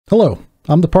Hello,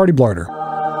 I'm the Party Blarter.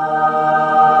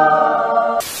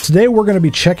 Today we're going to be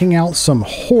checking out some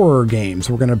horror games.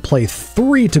 We're going to play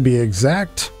 3 to be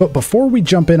exact. But before we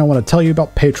jump in, I want to tell you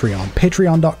about Patreon.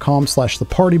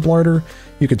 Patreon.com/thepartyblarter.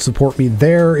 You can support me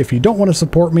there. If you don't want to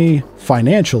support me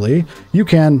financially, you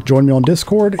can join me on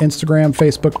Discord, Instagram,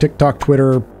 Facebook, TikTok,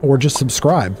 Twitter, or just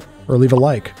subscribe, or leave a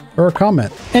like, or a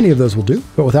comment. Any of those will do.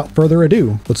 But without further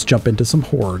ado, let's jump into some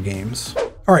horror games.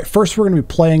 All right, first we're going to be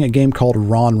playing a game called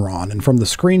RONRON, and from the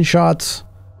screenshots,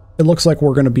 it looks like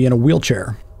we're going to be in a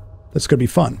wheelchair. That's going to be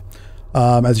fun.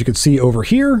 As you can see over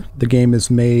here, the game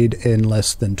is made in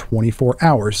less than 24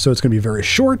 hours, so it's going to be very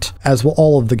short, as will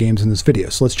all of the games in this video.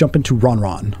 So let's jump into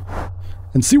RONRON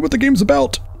and see what the game's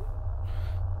about.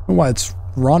 And why it's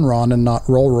RONRON and not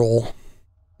roll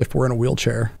if we're in a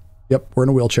wheelchair. Yep, we're in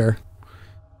a wheelchair.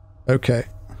 Okay.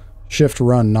 Shift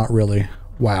run, not really.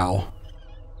 Wow.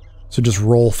 So just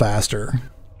roll faster.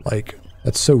 Like,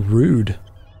 that's so rude.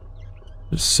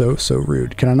 Just so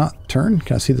rude. Can I not turn?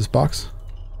 Can I see this box?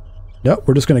 Nope,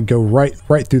 we're just gonna go right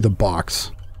through the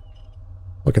box.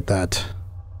 Look at that.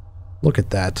 Look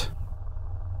at that.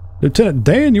 Lieutenant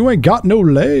Dan, you ain't got no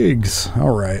legs.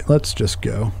 Alright, let's just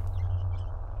go.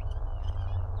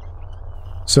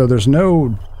 So there's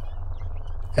no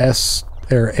S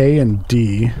or A and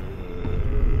D.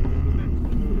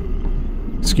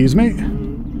 Excuse me?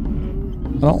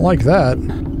 I don't like that.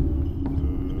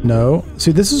 No.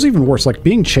 See, this is even worse. Like,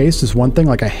 being chased is one thing.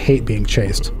 Like, I hate being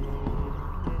chased.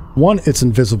 1, it's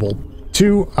invisible.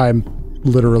 2, I'm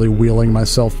literally wheeling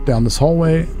myself down this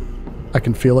hallway. I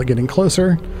can feel it getting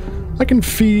closer. I can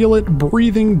feel it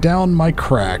breathing down my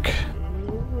crack.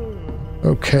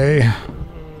 Okay.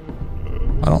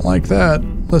 I don't like that.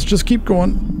 Let's just keep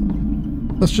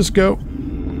going. Let's just go.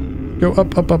 Go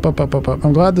up, up, up, up, up, up, up.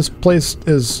 I'm glad this place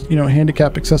is, you know,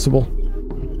 handicap accessible.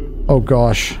 Oh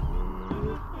gosh.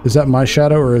 Is that my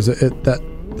shadow or is it the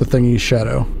thingy's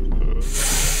shadow?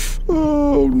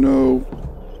 Oh no.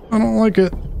 I don't like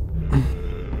it.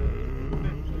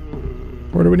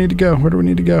 Where do we need to go? Where do we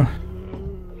need to go?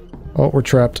 Oh, we're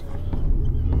trapped.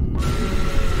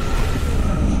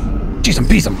 Jeez, I'm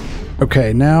peace 'em.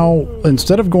 Okay, now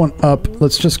instead of going up,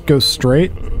 let's just go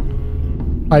straight.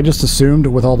 I just assumed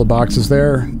with all the boxes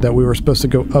there that we were supposed to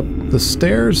go up the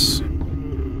stairs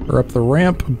or up the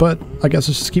ramp, but I guess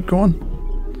let's just keep going.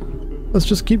 Let's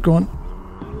just keep going.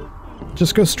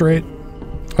 Just go straight.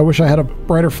 I wish I had a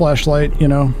brighter flashlight, you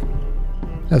know,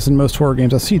 as in most horror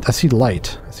games. I see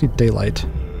light. I see daylight.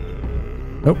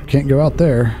 Nope, can't go out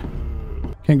there.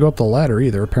 Can't go up the ladder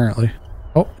either, apparently.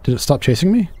 Oh, did it stop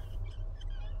chasing me?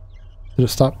 Did it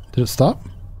stop? Did it stop?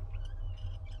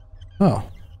 Oh.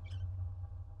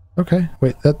 Okay,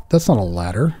 wait, that's not a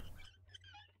ladder.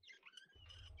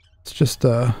 It's just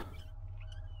the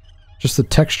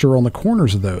texture on the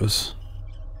corners of those.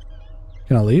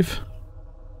 Can I leave?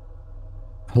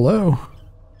 Hello?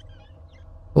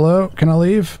 Hello? Can I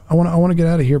leave? I want to get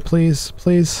out of here, please.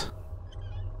 Please.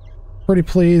 Pretty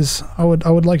please. I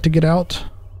would like to get out.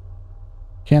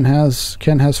 Ken has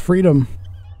freedom.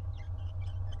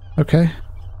 Okay.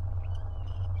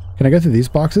 Can I go through these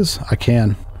boxes? I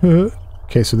can.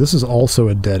 Okay, so this is also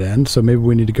a dead end, so maybe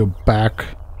we need to go back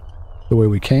the way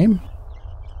we came.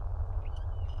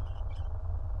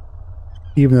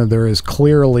 Even though there is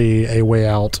clearly a way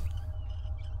out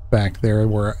back there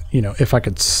where, you know, if I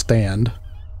could stand,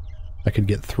 I could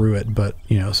get through it, but,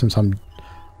 you know, since I'm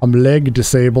leg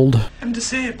disabled. I'm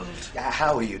disabled.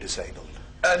 How are you disabled?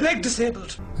 Leg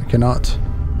disabled. I cannot.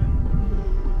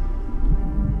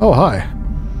 Oh, hi.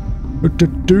 Look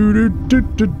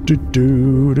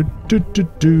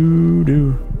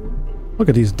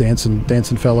at these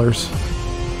dancing fellers.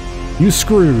 You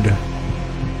screwed.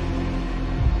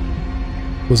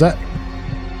 Was that?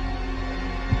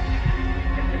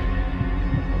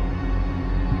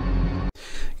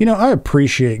 You know, I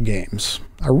appreciate games.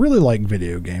 I really like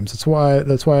video games. That's why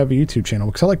I have a YouTube channel,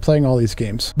 because I like playing all these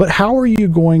games. But how are you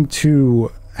going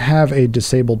to have a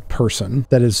disabled person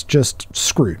that is just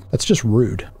screwed? That's just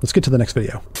rude. Let's get to the next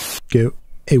video. Go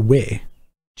away,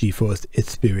 GeForce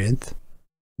Experience.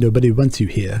 Nobody wants you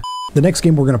here. The next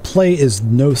game we're going to play is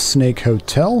No Snake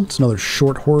Hotel. It's another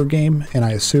short horror game, and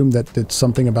I assume that it's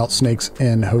something about snakes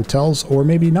in hotels, or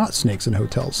maybe not snakes in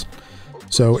hotels.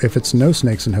 So if it's no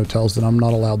snakes in hotels, then I'm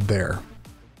not allowed there.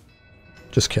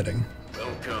 Just kidding.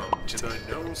 Welcome to the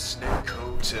No Snake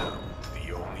Hotel,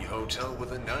 the only hotel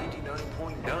with a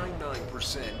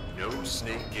 99.99% no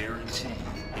snake guarantee.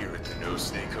 Here at the No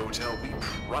Snake Hotel, we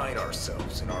pride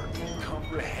ourselves in our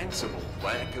incomprehensible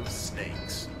lack of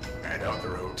snakes. At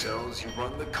other hotels, you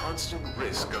run the constant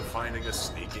risk of finding a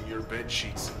snake in your bed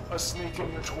sheets, a snake in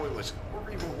your toilet, or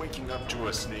or even waking up to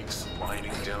a snake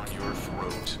sliding down your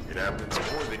throat. It happens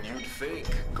more than you'd think.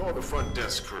 Call the front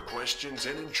desk for questions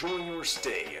and enjoy your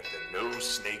stay at the No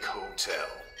Snake Hotel.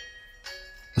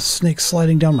 A snake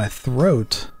sliding down my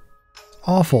throat.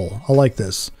 Awful. I like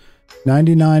this.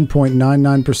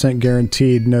 99.99%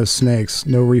 guaranteed, no snakes,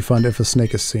 no refund if a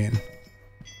snake is seen.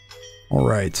 All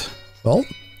right. Well,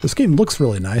 this game looks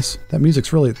really nice. That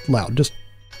music's really loud. Just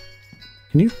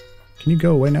can you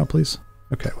go away now, please?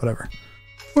 Okay, whatever.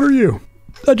 What are you?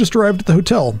 I just arrived at the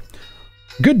hotel.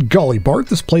 Good golly, Bart,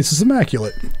 this place is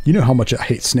immaculate. You know how much I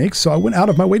hate snakes, so I went out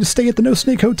of my way to stay at the No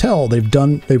Snake Hotel.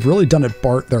 They've really done it,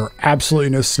 Bart. There are absolutely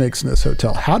no snakes in this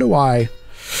hotel.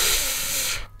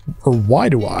 Why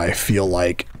do I feel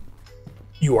like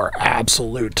you are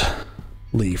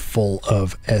absolutely full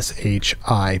of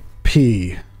SHIP?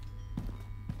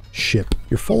 Ship.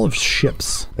 You're full of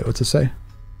ships. Wait, what's it say?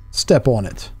 Step on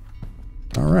it.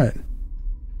 All right.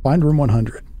 Find room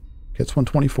 100. Okay, it's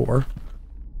 124.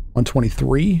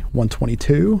 123.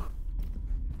 122.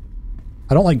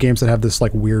 I don't like games that have this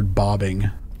like weird bobbing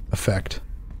effect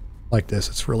like this.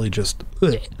 It's really just...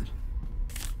 Ugh.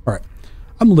 All right.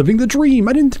 I'm living the dream.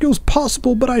 I didn't think it was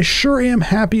possible, but I sure am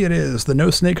happy it is. The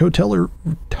No Snake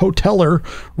Hoteler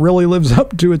really lives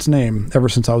up to its name. Ever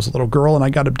since I was a little girl and I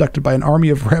got abducted by an army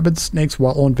of rabid snakes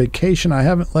while on vacation, I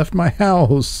haven't left my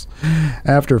house.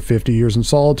 After 50 years in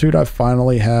solitude, I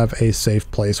finally have a safe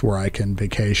place where I can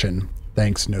vacation.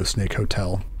 Thanks, No Snake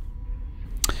Hotel.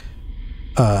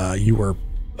 You were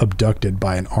abducted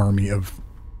by an army of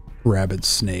rabid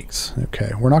snakes. Okay,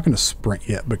 we're not going to sprint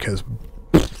yet because...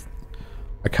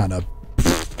 I kind of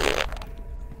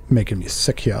making me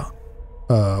sick here.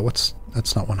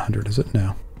 That's not 100, is it?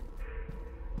 No.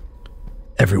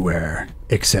 Everywhere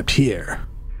except here.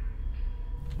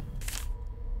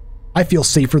 I feel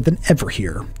safer than ever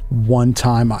here. One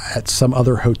time at some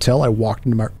other hotel, I walked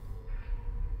into my...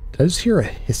 Did I just hear a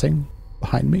hissing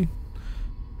behind me?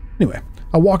 Anyway,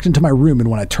 I walked into my room, and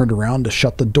when I turned around to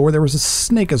shut the door, there was a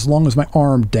snake as long as my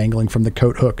arm dangling from the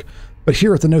coat hook. But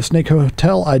here at the No Snake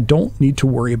Hotel, I don't need to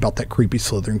worry about that creepy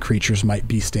slithering creatures might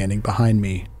be standing behind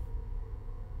me.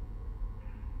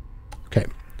 Okay.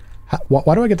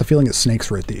 Why do I get the feeling that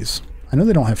snakes wrote these? I know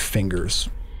they don't have fingers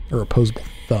or opposable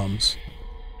thumbs.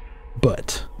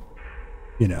 But,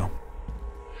 you know,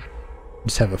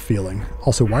 just have a feeling.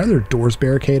 Also, why are there doors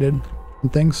barricaded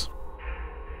and things?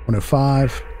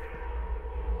 105.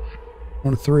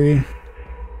 103.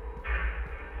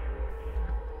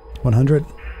 100.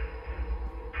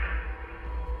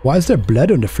 Why is there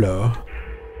blood on the floor?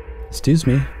 Excuse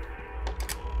me.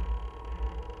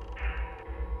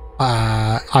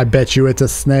 I bet you it's a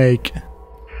snake.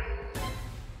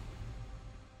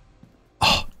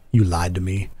 Oh, you lied to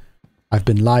me. I've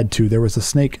been lied to. There was a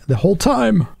snake the whole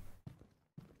time.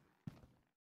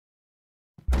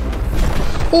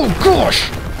 Oh gosh!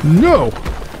 No!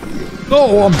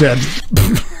 Oh, I'm dead.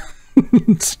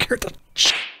 Scared the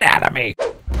shit out of me.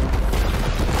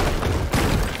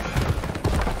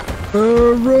 Run.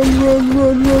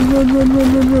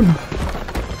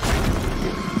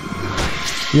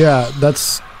 Yeah,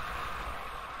 that's...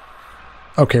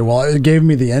 Okay, well, it gave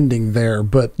me the ending there,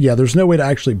 but yeah, there's no way to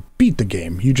actually beat the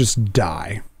game. You just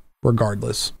die,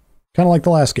 regardless. Kind of like the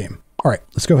last game. All right,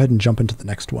 let's go ahead and jump into the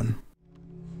next one.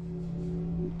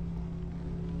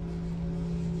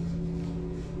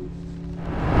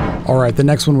 All right, the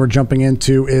next one we're jumping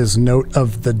into is Note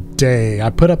of the Day. I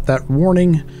put up that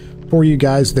warning for you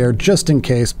guys there just in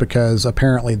case, because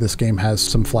apparently this game has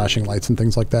some flashing lights and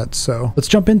things like that. So let's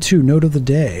jump into Note of the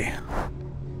Day.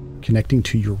 Connecting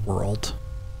to your world.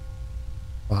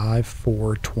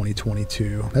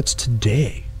 5/4/2022. That's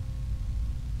today.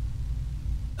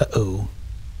 Uh-oh.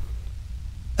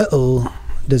 Uh-oh.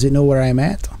 Does it know where I am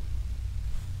at?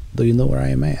 Do you know where I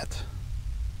am at?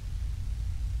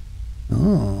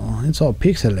 Oh, it's all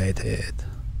pixelated.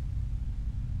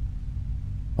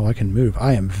 Oh, I can move.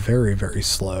 I am very, very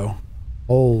slow.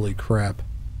 Holy crap.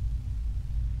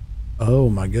 Oh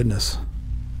my goodness.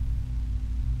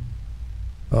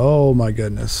 Oh my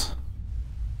goodness.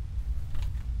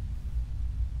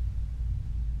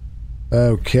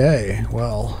 Okay,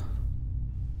 well.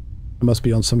 I must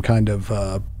be on some kind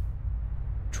of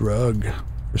drug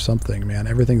or something, man.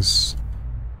 Everything's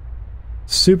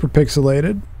super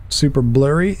pixelated, super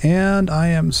blurry, and I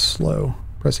am slow.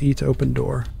 Press E to open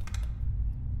door.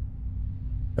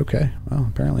 Okay, well,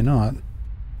 apparently not.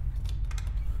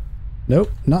 Nope,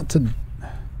 not to...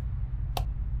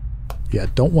 Yeah,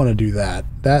 don't want to do that.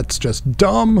 That's just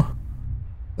dumb.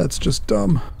 That's just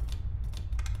dumb.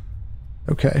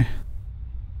 Okay.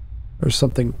 There's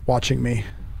something watching me.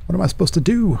 What am I supposed to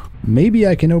do? Maybe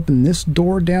I can open this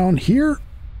door down here?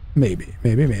 Maybe.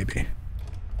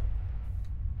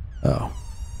 Oh.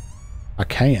 I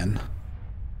can.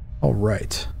 All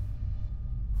right.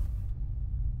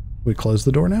 We close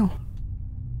the door now?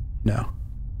 No.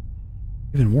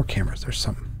 Even more cameras. There's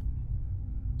something.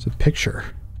 It's a picture.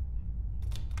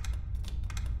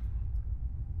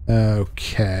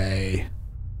 Okay.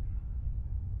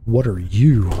 What are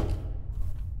you?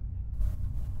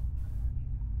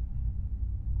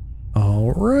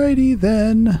 Alrighty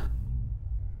then.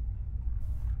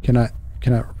 Can I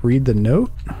read the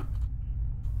note?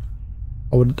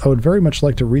 I would very much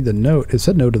like to read the note. It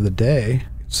said note of the day,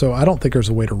 so I don't think there's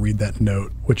a way to read that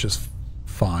note, which is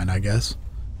fine, I guess.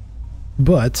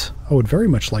 But I would very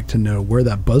much like to know where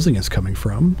that buzzing is coming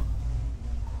from.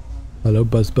 Hello,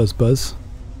 buzz, buzz, buzz.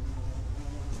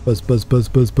 Buzz, buzz, buzz,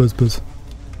 buzz, buzz, buzz.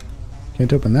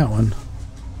 Can't open that one.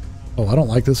 Oh, I don't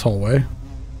like this hallway.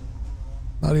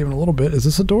 Not even a little bit. Is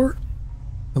this a door?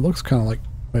 It looks kind of like...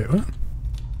 Wait, what?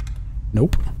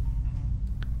 Nope.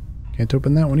 Can't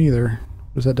open that one either.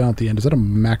 What is that down at the end? Is that a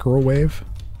macro wave?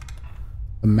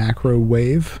 A macro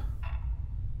wave?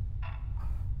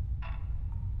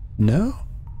 No?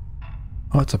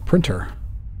 Oh, it's a printer.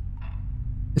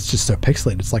 It's just so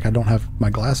pixelated. It's like I don't have my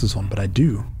glasses on, but I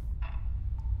do. I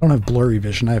don't have blurry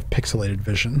vision. I have pixelated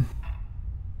vision.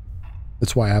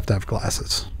 That's why I have to have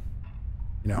glasses.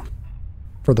 You know,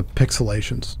 for the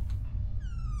pixelations.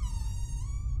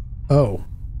 Oh,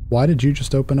 why did you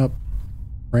just open up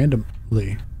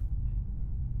randomly?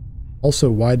 Also,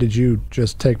 why did you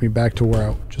just take me back to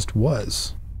where I just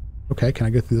was? Okay, can I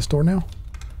go through this door now?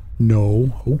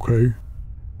 No, okay.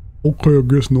 Okay, I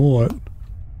guess not.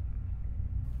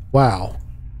 Wow.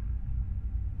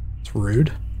 It's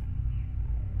rude.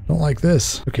 Don't like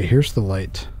this. Okay, here's the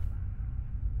light.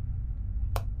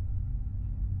 I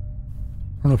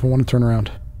don't know if I want to turn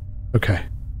around. Okay.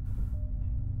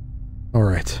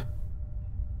 Alright.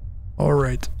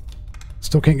 Alright.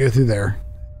 Still can't go through there.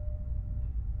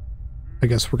 I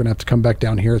guess we're going to have to come back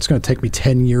down here. It's going to take me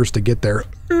 10 years to get there.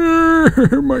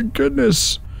 My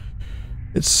goodness.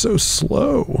 It's so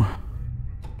slow.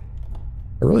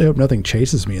 I really hope nothing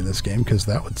chases me in this game, because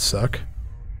that would suck.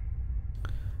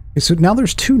 Okay, so now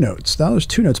there's two notes. Now there's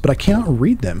two notes, but I cannot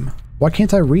read them. Why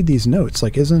can't I read these notes?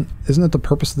 Like, isn't that the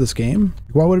purpose of this game?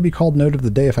 Why would it be called Note of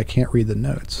the Day if I can't read the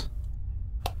notes?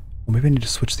 Well, maybe I need to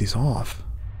switch these off.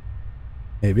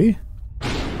 Maybe?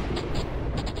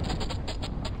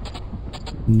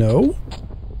 No?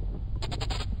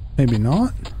 Maybe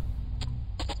not?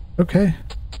 Okay.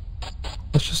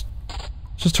 Let's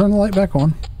just turn the light back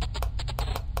on.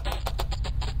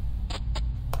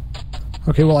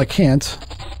 Okay, well I can't.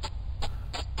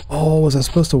 Oh, was I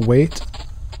supposed to wait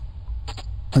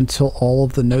until all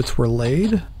of the notes were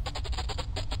laid?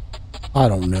 I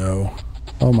don't know.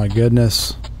 Oh my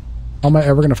goodness. How am I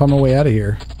ever gonna find my way out of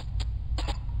here?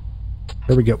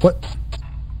 There we go. What?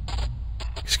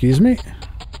 Excuse me?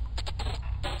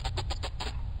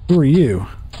 Who are you?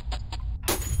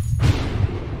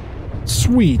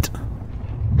 Sweet.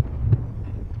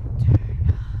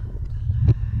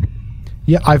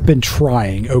 Yeah, I've been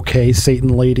trying, okay, Satan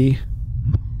lady?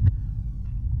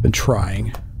 Been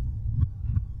trying.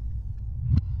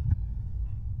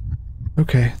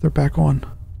 Okay, they're back on.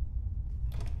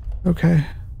 Okay.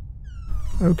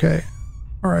 Okay.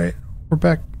 Alright, we're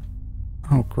back.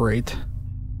 Oh, great.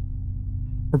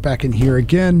 We're back in here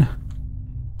again.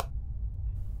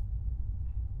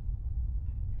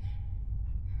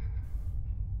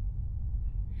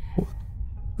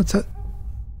 What's that?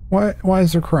 Why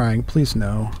is there crying? Please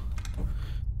no.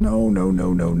 No, no,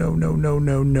 no, no, no, no, no,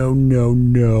 no, no, no,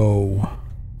 no.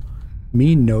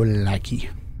 Me no likey.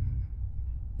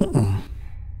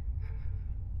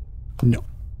 No.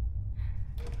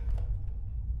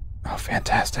 Oh,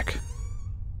 fantastic.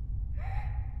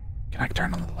 Can I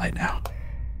turn on the light now?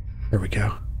 There we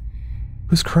go.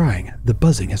 Who's crying? The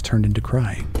buzzing has turned into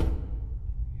crying.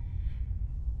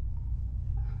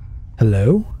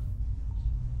 Hello?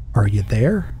 Are you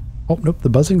there? Oh, nope, the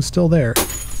buzzing's still there.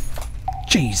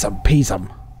 Jeez, peas 'em.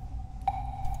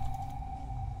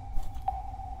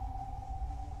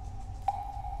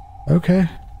 Okay.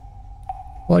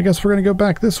 Well, I guess we're gonna go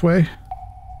back this way.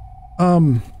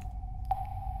 Can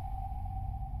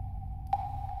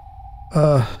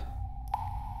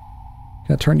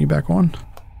I turn you back on?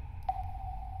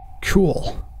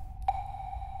 Cool.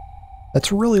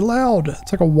 That's really loud.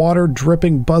 It's like a water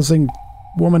dripping, buzzing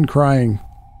woman crying.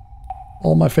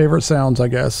 All my favorite sounds, I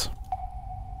guess.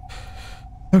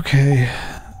 Okay.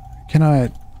 Can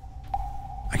I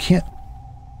can't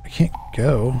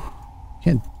go.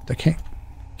 I can't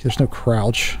There's no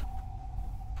crouch.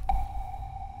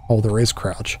 Oh, there is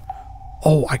crouch.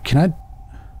 Oh,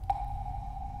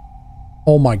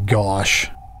 oh my gosh.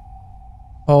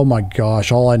 Oh my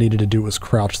gosh, all I needed to do was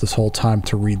crouch this whole time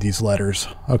to read these letters.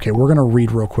 Okay, we're gonna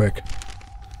read real quick.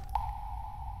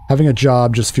 Having a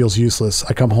job just feels useless.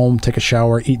 I come home, take a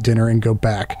shower, eat dinner, and go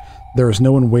back. There is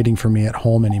no one waiting for me at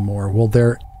home anymore. Will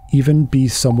there even be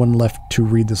someone left to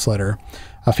read this letter?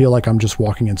 I feel like I'm just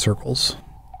walking in circles.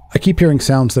 I keep hearing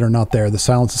sounds that are not there. The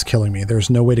silence is killing me. There's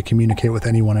no way to communicate with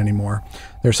anyone anymore.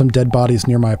 There's some dead bodies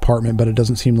near my apartment, but it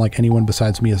doesn't seem like anyone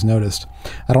besides me has noticed.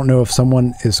 I don't know if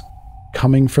someone is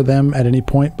coming for them at any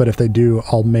point, but if they do,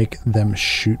 I'll make them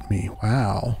shoot me.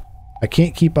 Wow. I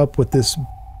can't keep up with this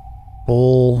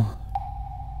bull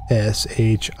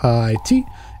S-H-I-T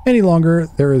any longer.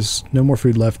 There is no more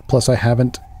food left. Plus, I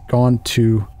haven't gone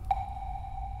to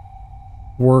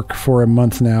work for a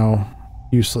month now.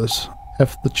 Useless.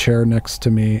 F the chair next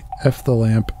to me. F the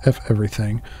lamp. F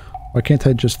everything. Why can't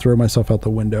I just throw myself out the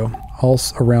window? All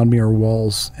around me are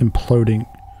walls imploding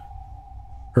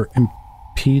or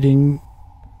impeding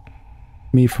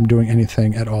me from doing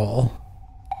anything at all.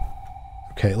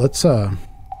 Okay, let's look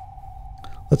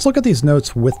at these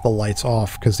notes with the lights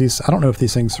off, because these, I don't know if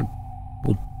these things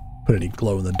will put any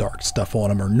glow in the dark stuff on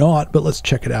them or not, but let's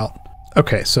check it out.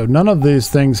 Okay, so none of these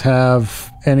things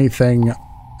have anything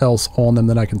else on them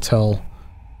that I can tell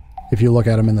if you look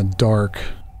at them in the dark.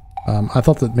 I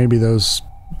thought that maybe those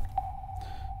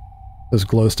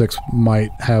glow sticks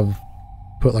might have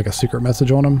put like a secret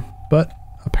message on them, but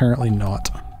apparently not.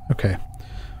 Okay.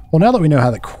 Well, now that we know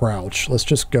how to crouch, let's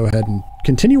just go ahead and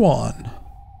continue on.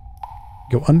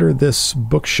 Go under this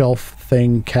bookshelf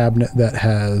thing cabinet that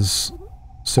has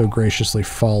so graciously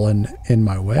fallen in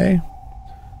my way.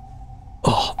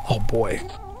 Oh boy.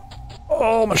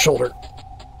 Oh, my shoulder.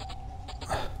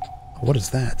 What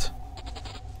is that?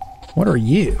 What are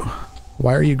you?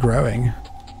 Why are you growing?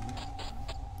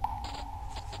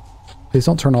 Please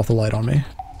don't turn off the light on me.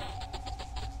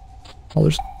 Oh,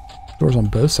 there's doors on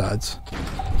both sides.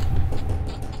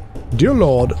 Dear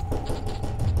Lord.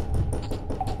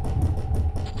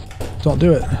 Don't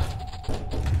do it.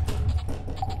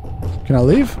 Can I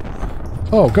leave?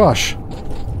 Oh, gosh.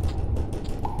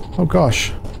 Oh,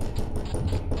 gosh.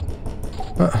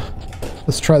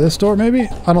 Let's try this door, maybe?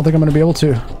 I don't think I'm going to be able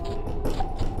to.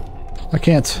 I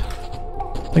can't.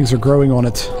 Things are growing on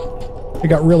it. It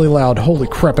got really loud. Holy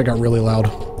crap, it got really loud.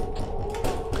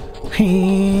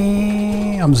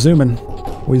 I'm zooming.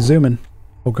 We zooming.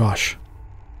 Oh, gosh.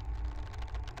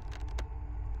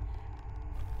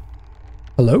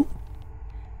 Hello?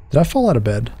 Did I fall out of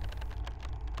bed?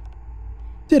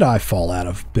 Did I fall out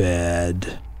of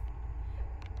bed?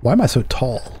 Why am I so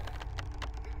tall?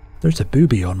 There's a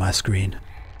booby on my screen.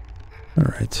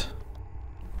 Alright.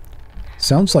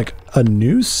 Sounds like a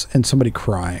noose and somebody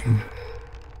crying.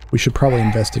 We should probably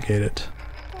investigate it.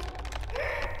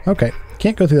 Okay.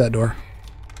 Can't go through that door.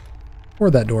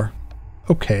 Or that door.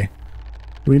 Okay.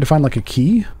 Do we need to find like a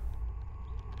key?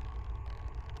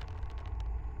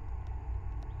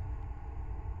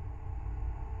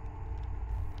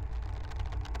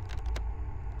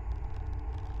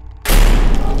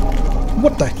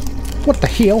 What the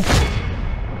hell?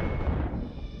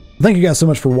 Thank you guys so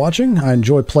much for watching. I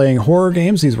enjoy playing horror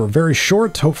games. These were very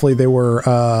short. Hopefully they were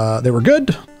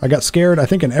good. I got scared, I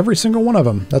think, in every single one of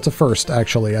them. That's a first,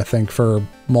 actually, I think, for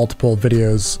multiple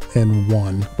videos in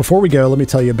one. Before we go, let me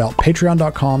tell you about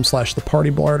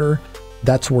patreon.com/thepartyblarter.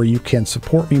 That's where you can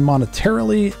support me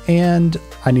monetarily, and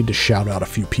I need to shout out a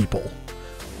few people.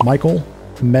 Michael,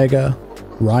 Mega,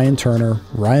 Ryan Turner,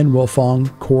 Ryan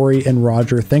Wilfong, Corey, and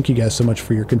Roger. Thank you guys so much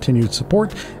for your continued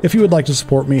support. If you would like to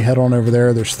support me, head on over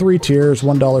there. There's 3 tiers,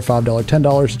 $1, $5,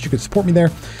 $10 that you can support me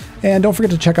there. And don't forget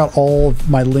to check out all of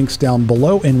my links down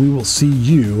below, and we will see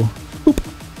you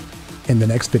in the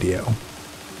next video.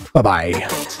 Bye-bye.